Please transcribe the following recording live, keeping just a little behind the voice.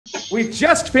We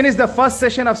just finished the first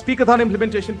session of Speakathon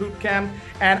Implementation Bootcamp,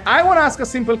 and I want to ask a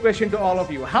simple question to all of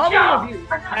you. How many of you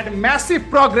had massive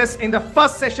progress in the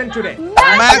first session today?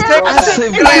 Massive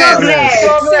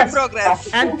progress.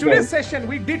 And today's session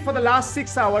we did for the last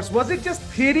 6 hours, was it just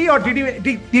theory, or did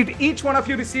each one of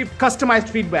you receive customized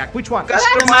feedback? Which one?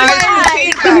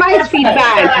 Customized feedback.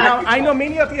 Now, I know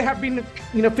many of you have been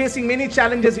facing many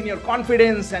challenges in your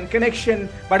confidence and connection,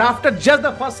 but after just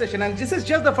the first session, and this is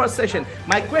just the first session,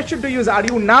 my question to you is, are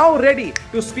you now ready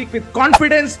to speak with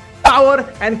confidence, power,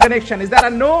 and connection? Is that a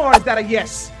no or is that a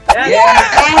yes?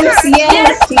 Yes.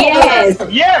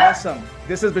 Awesome.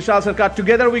 This is Bishal Sarkar.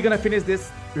 Together we're going to finish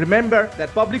this. Remember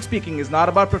that public speaking is not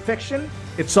about perfection.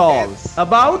 It's all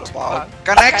about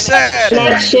connection.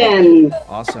 Connection.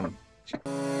 Awesome.